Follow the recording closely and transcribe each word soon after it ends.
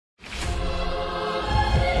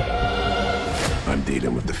I'm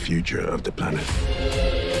dealing with the future of the planet.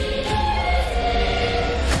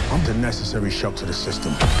 I'm the necessary shock to the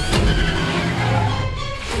system.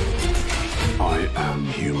 I am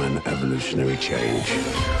human evolutionary change.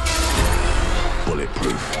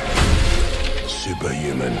 Bulletproof.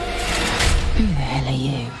 Superhuman. Who the hell are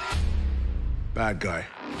you? Bad guy.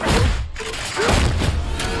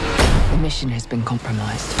 The mission has been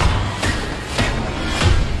compromised.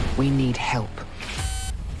 We need help.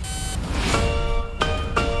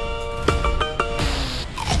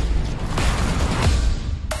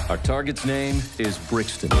 Our target's name is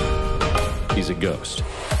Brixton. He's a ghost.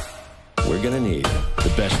 We're gonna need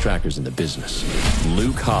the best trackers in the business.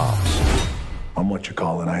 Luke Hobbs. I'm what you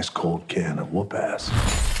call an ice-cold can of whoop ass.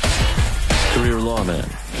 Career lawman.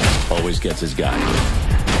 Always gets his guy.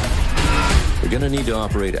 We're gonna need to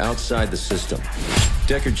operate outside the system.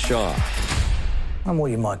 Deckard Shaw. I'm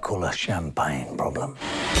what you might call a champagne problem.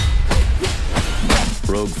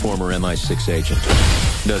 Rogue former MI6 agent.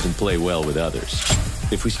 Doesn't play well with others.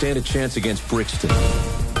 If we stand a chance against Brixton,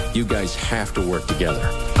 you guys have to work together.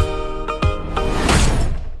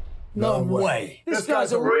 No way. This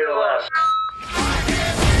guy's a real ass.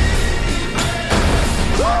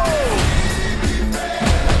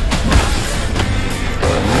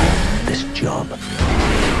 This job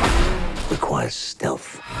requires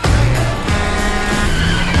stealth.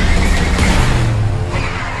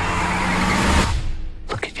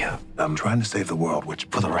 Look at you. I'm trying to save the world, which,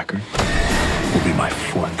 for the record, will be my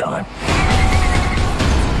 4th time.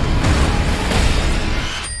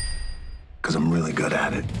 Because I'm really good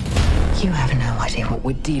at it. You have no idea what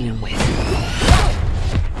we're dealing with.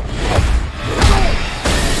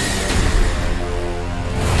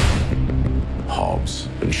 Hobbs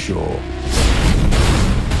and Shaw.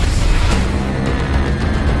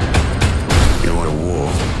 You want a war?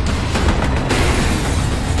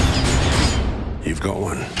 You've got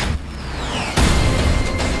one.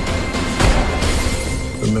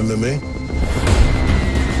 Remember me?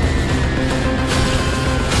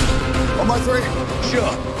 On my 3,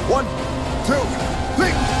 sure. 1, 2,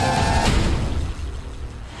 3.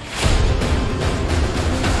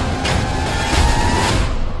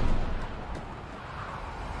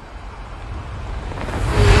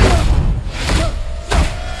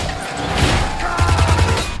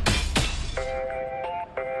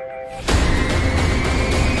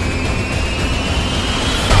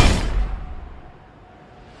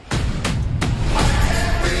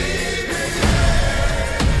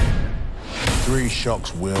 Three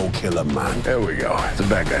shocks will kill a man. There we go. It's a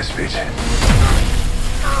bad guy speech.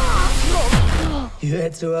 You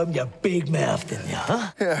had to open your big mouth, didn't you,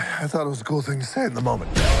 huh? Yeah, I thought it was a cool thing to say in the moment.